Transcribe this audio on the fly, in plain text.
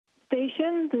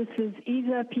Station. This is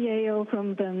Isa PAO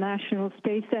from the National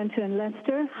Space Center in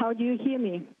Leicester. How do you hear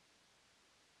me?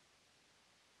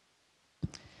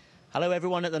 Hello,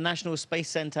 everyone at the National Space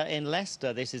Center in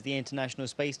Leicester. This is the International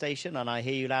Space Station, and I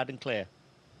hear you loud and clear.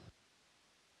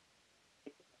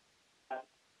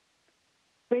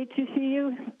 Great to see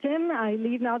you, Tim. I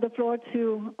leave now the floor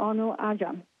to Ono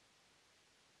Ajam.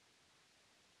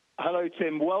 Hello,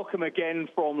 Tim. Welcome again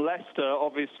from Leicester,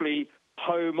 obviously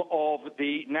home of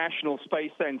the National Space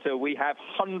Center. We have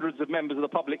hundreds of members of the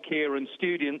public here and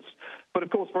students. But, of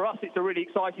course, for us, it's a really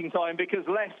exciting time because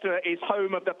Leicester is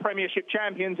home of the Premiership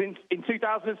champions in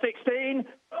 2016.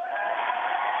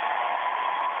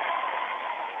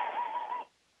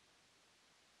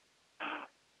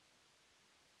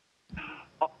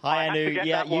 Hi, Anu.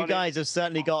 Yeah, you guys have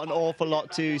certainly got an awful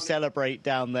lot to celebrate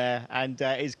down there, and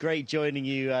it's great joining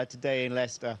you today in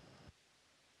Leicester.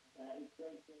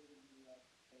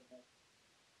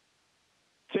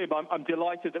 Tim, I'm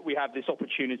delighted that we have this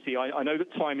opportunity. I know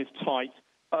that time is tight.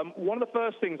 One of the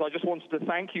first things I just wanted to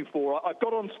thank you for, I've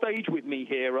got on stage with me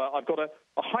here, I've got a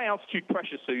high-altitude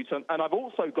pressure suit, and I've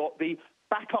also got the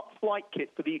backup flight kit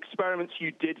for the experiments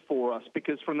you did for us,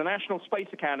 because from the National Space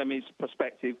Academy's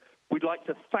perspective, we'd like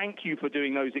to thank you for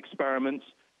doing those experiments.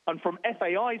 And from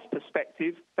FAI's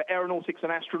perspective, for aeronautics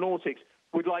and astronautics,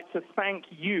 we'd like to thank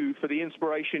you for the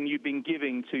inspiration you've been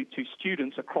giving to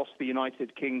students across the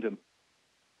United Kingdom.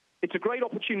 It's a great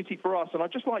opportunity for us, and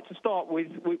I'd just like to start with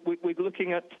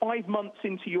looking at 5 months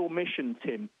into your mission,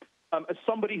 Tim. As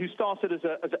somebody who started as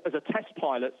a test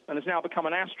pilot and has now become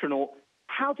an astronaut,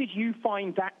 how did you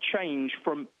find that change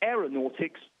from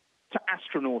aeronautics to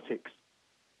astronautics?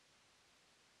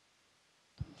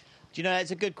 Do you know,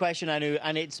 it's a good question, Anu,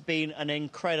 and it's been an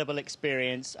incredible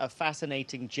experience, a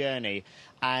fascinating journey.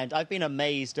 And I've been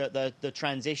amazed at the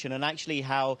transition and actually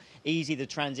how easy the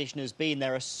transition has been.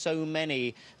 There are so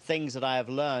many things that I have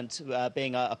learned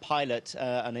being a pilot,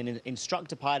 and an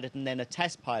instructor pilot and then a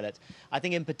test pilot. I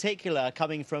think in particular,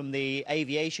 coming from the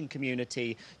aviation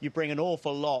community, you bring an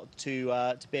awful lot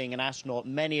to being an astronaut.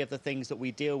 Many of the things that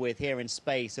we deal with here in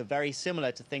space are very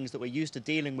similar to things that we're used to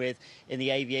dealing with in the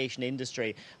aviation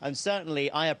industry. And certainly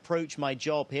I approach my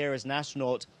job here as an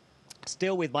astronaut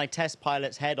still with my test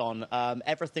pilot's head on.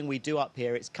 Everything we do up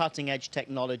here, it's cutting-edge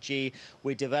technology.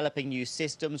 We're developing new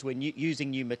systems. We're using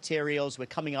new materials. We're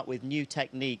coming up with new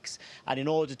techniques. And in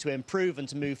order to improve and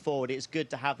to move forward, it's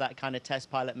good to have that kind of test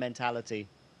pilot mentality.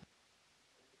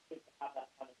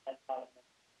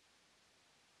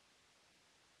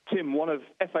 Tim, one of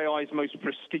FAI's most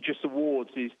prestigious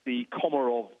awards is the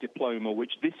Komarov Diploma,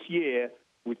 which this year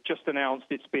we've just announced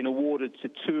it's been awarded to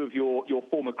two of your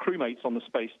former crewmates on the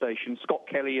space station, Scott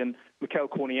Kelly and Mikhail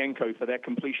Kornienko, for their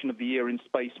completion of the year in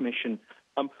space mission.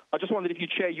 I just wondered if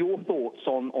you'd share your thoughts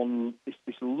on this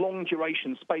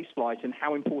long-duration space flight and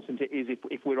how important it is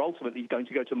if we're ultimately going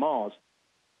to go to Mars.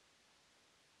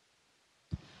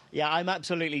 Yeah, I'm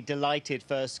absolutely delighted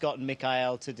for Scott and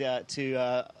Mikhail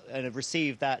to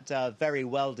receive that very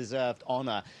well-deserved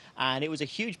honour. And it was a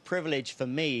huge privilege for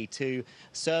me to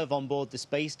serve on board the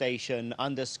space station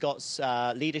under Scott's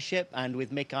leadership and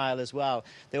with Mikhail as well.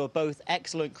 They were both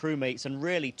excellent crewmates and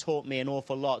really taught me an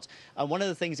awful lot. And one of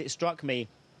the things that struck me,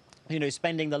 you know,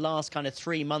 spending the last kind of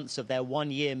 3 months of their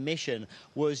one-year mission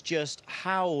was just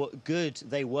how good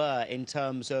they were in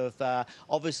terms of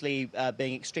obviously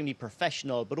being extremely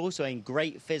professional, but also in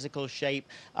great physical shape,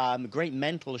 great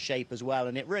mental shape as well.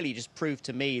 And it really just proved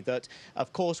to me that,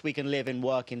 of course, we can live and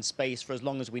work in space for as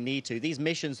long as we need to. These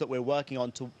missions that we're working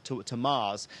on to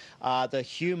Mars, the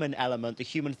human element, the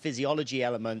human physiology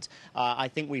element, I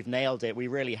think we've nailed it. We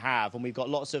really have. And we've got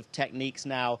lots of techniques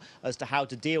now as to how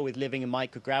to deal with living in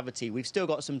microgravity. We've still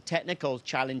got some technical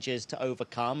challenges to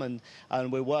overcome,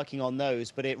 and we're working on those.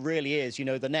 But it really is, you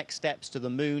know, the next steps to the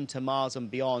moon, to Mars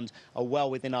and beyond are well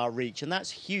within our reach, and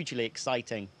that's hugely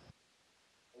exciting.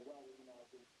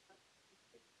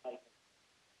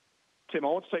 Tim, I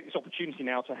want to take this opportunity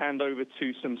now to hand over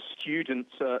to some students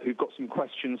who've got some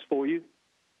questions for you.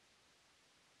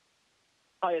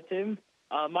 Hiya, Tim.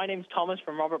 My name's Thomas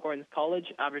from Robert Gordon's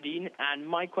College, Aberdeen, and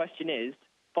my question is,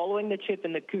 following the chip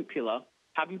in the cupola,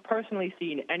 have you personally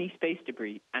seen any space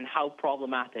debris, and how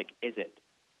problematic is it?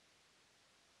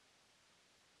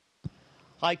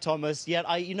 Hi, Thomas. Yeah,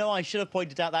 I should have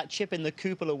pointed out that chip in the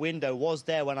cupola window was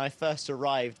there when I first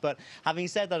arrived. But having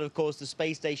said that, of course, the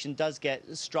space station does get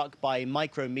struck by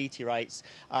micrometeorites,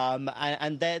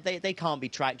 and they can't be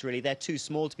tracked, really. They're too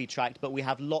small to be tracked, but we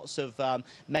have lots of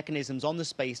mechanisms on the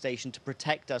space station to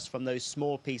protect us from those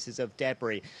small pieces of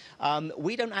debris.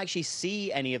 We don't actually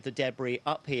see any of the debris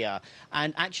up here.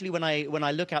 And actually, when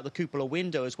I look out the cupola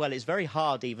window as well, it's very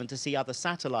hard even to see other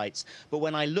satellites. But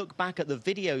when I look back at the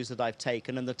videos that I've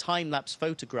taken and the time-lapse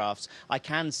photographs, I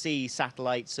can see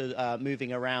satellites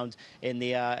moving around in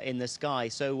the sky.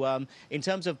 So in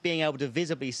terms of being able to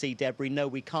visibly see debris, no,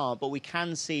 we can't, but we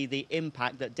can see the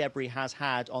impact that debris has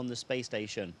had on the space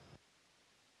station.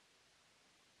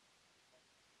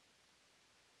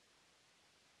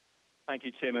 Thank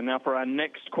you, Tim. And now for our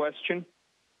next question.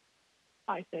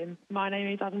 Hi, Tim. My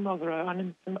name is Adam Motherow,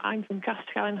 and I'm from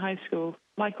Castellan High School.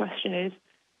 My question is,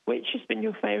 which has been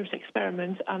your favourite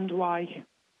experiment and why?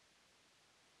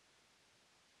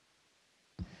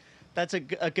 That's a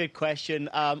good question,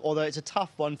 although it's a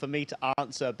tough one for me to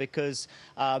answer because,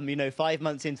 5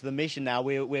 months into the mission now,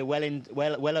 we're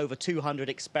well over 200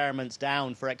 experiments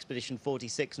down for Expedition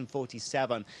 46 and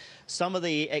 47. Some of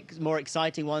the more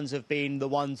exciting ones have been the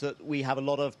ones that we have a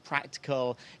lot of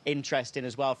practical interest in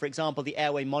as well. For example, the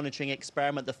airway monitoring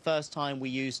experiment, the first time we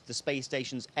used the space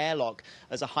station's airlock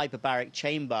as a hyperbaric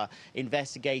chamber,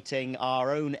 investigating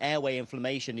our own airway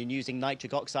inflammation and using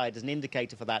nitric oxide as an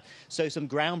indicator for that. So some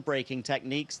groundbreaking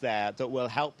techniques there that will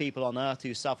help people on Earth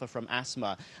who suffer from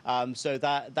asthma. So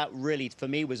that really, for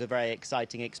me, was a very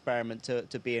exciting experiment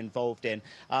to be involved in.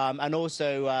 And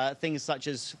also things such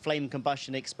as flame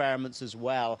combustion experiments as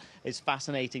well. It's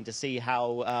fascinating to see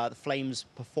how the flames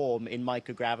perform in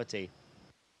microgravity.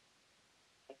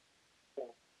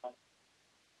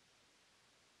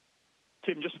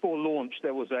 Tim, just before launch,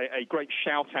 there was a great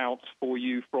shout-out for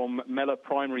you from Mellor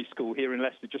Primary School here in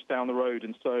Leicester, just down the road.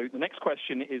 And so the next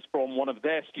question is from one of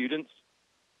their students.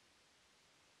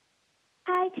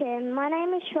 Hi, Tim. My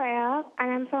name is Shreya,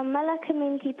 and I'm from Mellor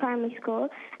Community Primary School.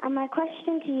 And my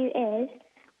question to you is,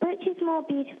 which is more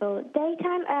beautiful,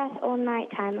 daytime Earth or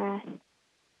nighttime Earth?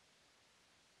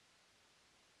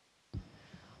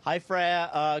 Hi,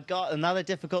 Freya. Got another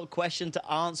difficult question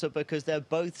to answer because they're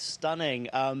both stunning.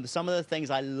 Some of the things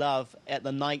I love at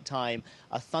the nighttime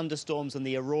are thunderstorms and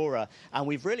the aurora. And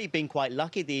we've really been quite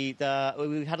lucky.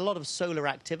 We've had a lot of solar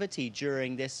activity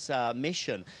during this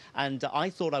mission. And I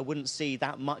thought I wouldn't see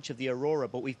that much of the aurora,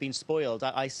 but we've been spoiled.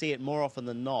 I see it more often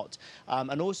than not.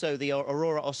 And also the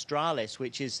aurora australis,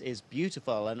 which is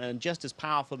beautiful and just as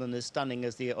powerful and as stunning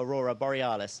as the aurora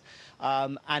borealis.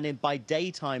 By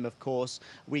daytime, of course,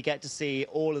 we get to see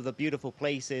all of the beautiful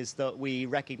places that we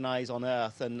recognize on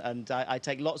Earth. And I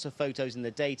take lots of photos in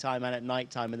the daytime and at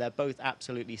nighttime, and they're both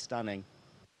absolutely stunning.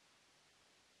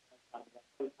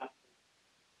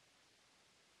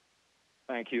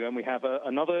 Thank you. And we have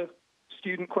another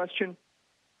student question.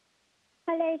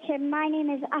 Hello, Tim. My name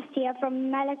is Astia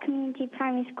from Mellor Community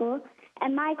Primary School.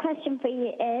 And my question for you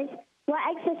is, what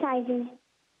exercises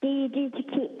do you do to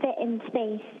keep fit in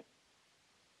space?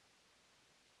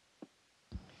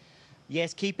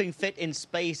 Yes, keeping fit in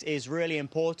space is really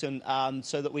important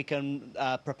so that we can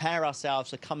prepare ourselves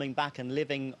for coming back and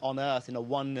living on Earth in a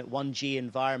 1G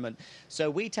environment. So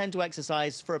we tend to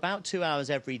exercise for about 2 hours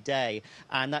every day,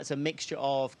 and that's a mixture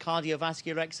of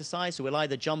cardiovascular exercise. So we'll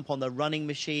either jump on the running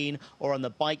machine or on the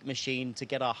bike machine to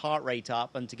get our heart rate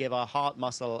up and to give our heart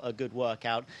muscle a good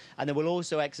workout. And then we'll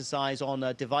also exercise on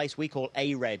a device we call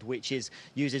ARED, which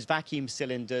uses vacuum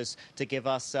cylinders to give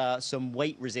us some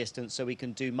weight resistance so we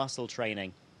can do muscle training.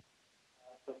 Tim,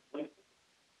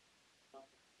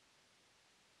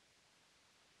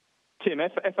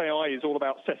 FAI is all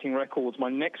about setting records.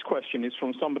 My next question is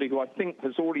from somebody who I think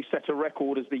has already set a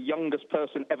record as the youngest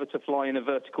person ever to fly in a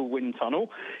vertical wind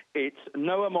tunnel. It's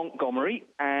Noah Montgomery,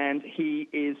 and he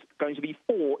is going to be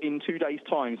 4 in 2 days'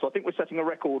 time. So I think we're setting a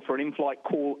record for an in-flight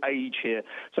call age here.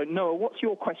 So, Noah, what's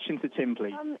your question to Tim,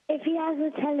 please? If he has a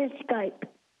telescope.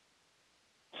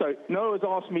 So Noah has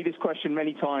asked me this question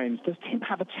many times. Does Tim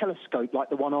have a telescope like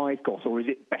the one I've got, or is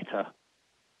it better?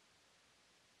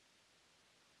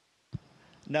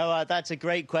 No, that's a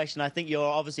great question. I think you're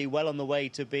obviously well on the way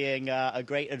to being a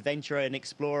great adventurer and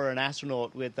explorer and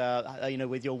astronaut with,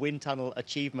 with your wind tunnel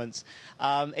achievements.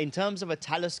 In terms of a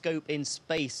telescope in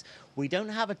space, we don't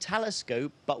have a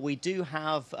telescope, but we do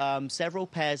have several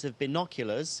pairs of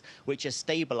binoculars which are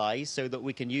stabilized so that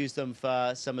we can use them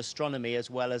for some astronomy as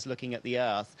well as looking at the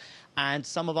Earth. and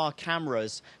some of our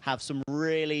cameras have some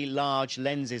really large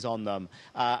lenses on them,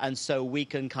 and so we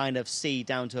can kind of see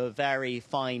down to a very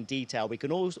fine detail. We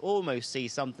can almost see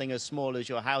something as small as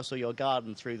your house or your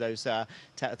garden through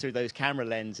those camera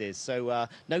lenses. So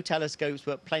no telescopes,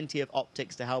 but plenty of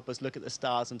optics to help us look at the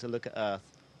stars and to look at Earth.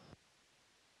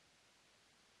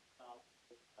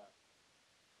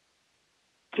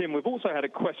 Tim, we've also had a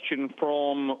question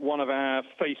from one of our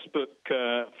Facebook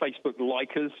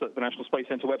likers at the National Space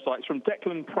Centre website. It's from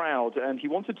Declan Proud, and he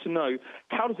wanted to know,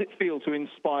 how does it feel to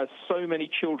inspire so many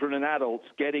children and adults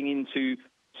getting into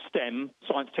STEM,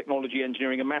 science, technology,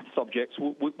 engineering and math subjects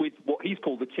with what he's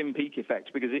called the Tim Peake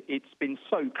effect, because it's been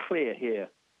so clear here?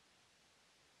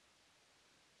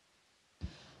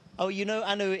 Oh, you know,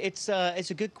 Anu, it's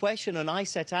a good question, and I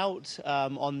set out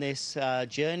on this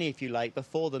journey, if you like,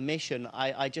 before the mission.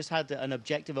 I just had an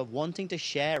objective of wanting to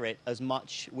share it as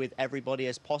much with everybody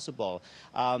as possible.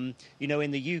 You know, in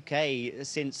the UK,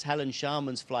 since Helen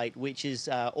Sharman's flight, which is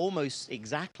almost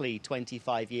exactly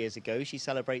 25 years ago, she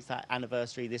celebrates that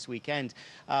anniversary this weekend,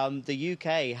 the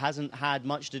UK hasn't had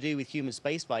much to do with human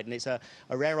spaceflight, and it's a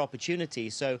rare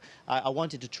opportunity. So I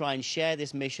wanted to try and share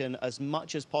this mission as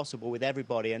much as possible with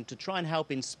everybody, and to try and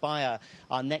help inspire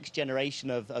our next generation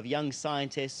of young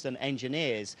scientists and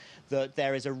engineers that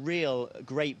there is a real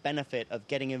great benefit of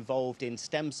getting involved in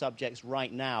STEM subjects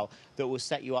right now that will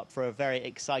set you up for a very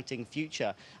exciting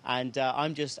future. And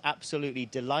I'm just absolutely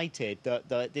delighted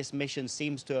that this mission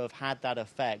seems to have had that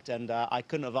effect, and I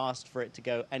couldn't have asked for it to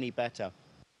go any better.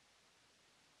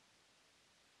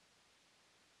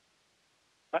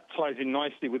 That ties in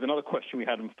nicely with another question we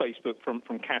had on Facebook from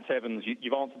Kat Evans.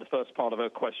 You've answered the first part of her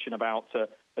question about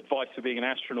advice for being an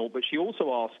astronaut, but she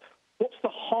also asked, what's the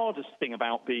hardest thing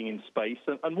about being in space,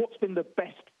 and what's been the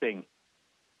best thing?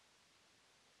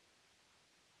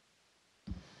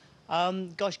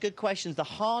 Gosh, good questions. The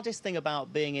hardest thing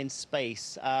about being in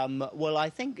space, well, I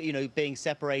think, you know, being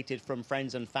separated from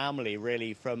friends and family,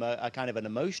 really, from a kind of an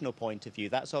emotional point of view.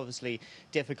 That's obviously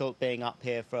difficult being up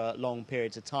here for long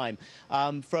periods of time.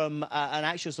 From an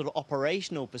actual sort of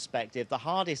operational perspective, the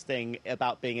hardest thing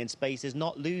about being in space is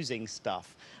not losing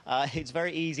stuff. It's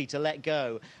very easy to let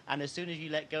go, and as soon as you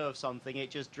let go of something, it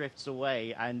just drifts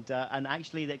away, and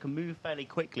actually they can move fairly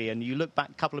quickly, and you look back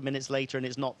a couple of minutes later and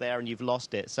it's not there and you've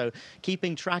lost it. So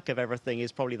keeping track of everything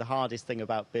is probably the hardest thing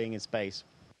about being in space.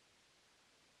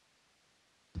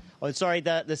 Oh, sorry,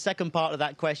 the second part of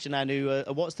that question, Anu,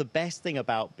 what's the best thing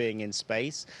about being in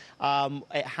space?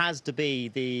 It has to be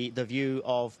the view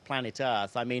of planet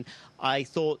Earth. I mean, I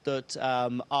thought that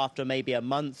after maybe a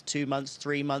month, 2 months,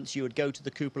 3 months, you would go to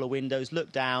the cupola windows,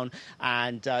 look down,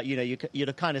 and you know, you'd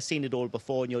have kind of seen it all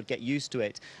before and you'd get used to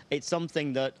it. It's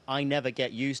something that I never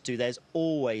get used to. There's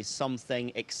always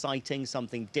something exciting,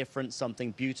 something different, something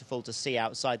beautiful to see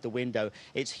outside the window.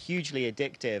 It's hugely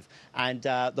addictive, and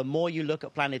the more you look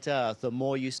at planet Earth, the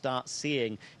more you start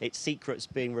seeing its secrets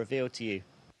being revealed to you.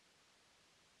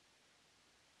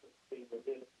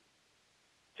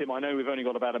 Tim, I know we've only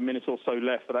got about a minute or so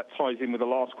left, but that ties in with the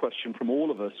last question from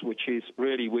all of us, which is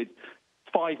really, with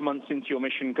 5 months into your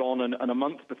mission gone and a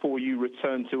month before you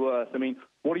return to Earth, I mean,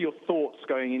 what are your thoughts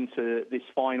going into this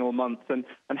final month, and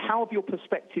how have your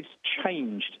perspectives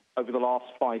changed over the last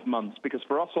 5 months? Because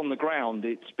for us on the ground,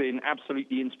 it's been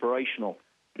absolutely inspirational.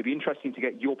 It'd be interesting to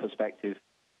get your perspective.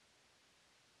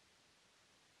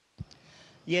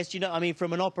 Yes, you know, I mean,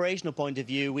 from an operational point of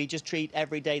view, we just treat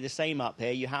every day the same up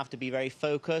here. You have to be very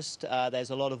focused.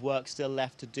 There's a lot of work still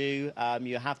left to do.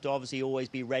 You have to obviously always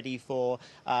be ready for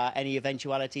any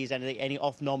eventualities, any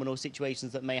off-nominal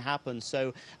situations that may happen.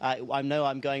 So I know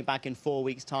I'm going back in 4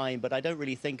 weeks' time, but I don't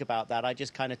really think about that. I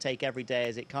just kind of take every day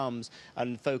as it comes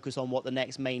and focus on what the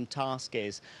next main task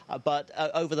is. But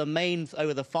over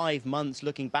the 5 months,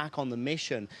 looking back on the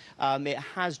mission, it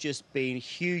has just been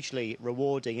hugely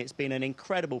rewarding. It's been an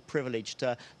incredible privilege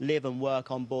to live and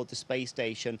work on board the space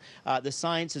station. The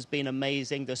science has been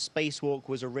amazing. The spacewalk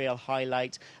was a real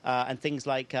highlight, and things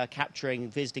like capturing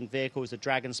visiting vehicles, the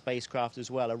Dragon spacecraft as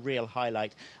well, a real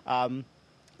highlight. And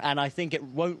I think it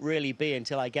won't really be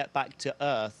until I get back to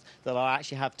Earth that I'll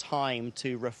actually have time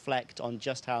to reflect on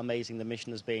just how amazing the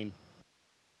mission has been.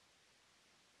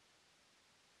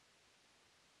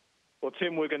 Well,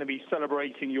 Tim, we're going to be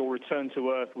celebrating your return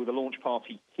to Earth with a launch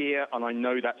party here, and I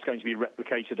know that's going to be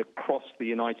replicated across the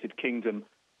United Kingdom.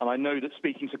 And I know that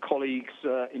speaking to colleagues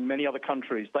in many other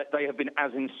countries, that they have been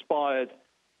as inspired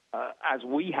as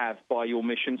we have by your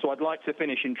mission. So I'd like to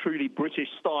finish in truly British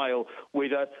style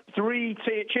with 3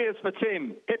 cheers for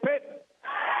Tim. Hip, hip.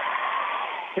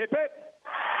 Hip, hip.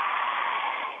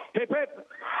 Hip, hip.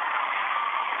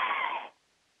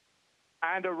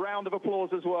 And a round of applause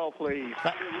as well, please.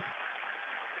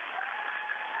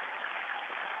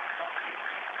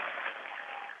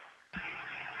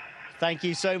 Thank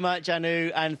you so much,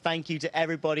 Anu, and thank you to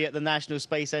everybody at the National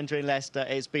Space Centre in Leicester.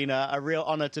 It's been a real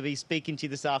honour to be speaking to you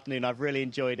this afternoon. I've really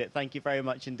enjoyed it. Thank you very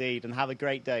much indeed, and have a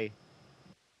great day.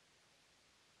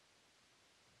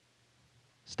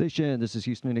 Station, this is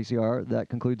Houston NACR. That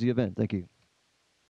concludes the event. Thank you.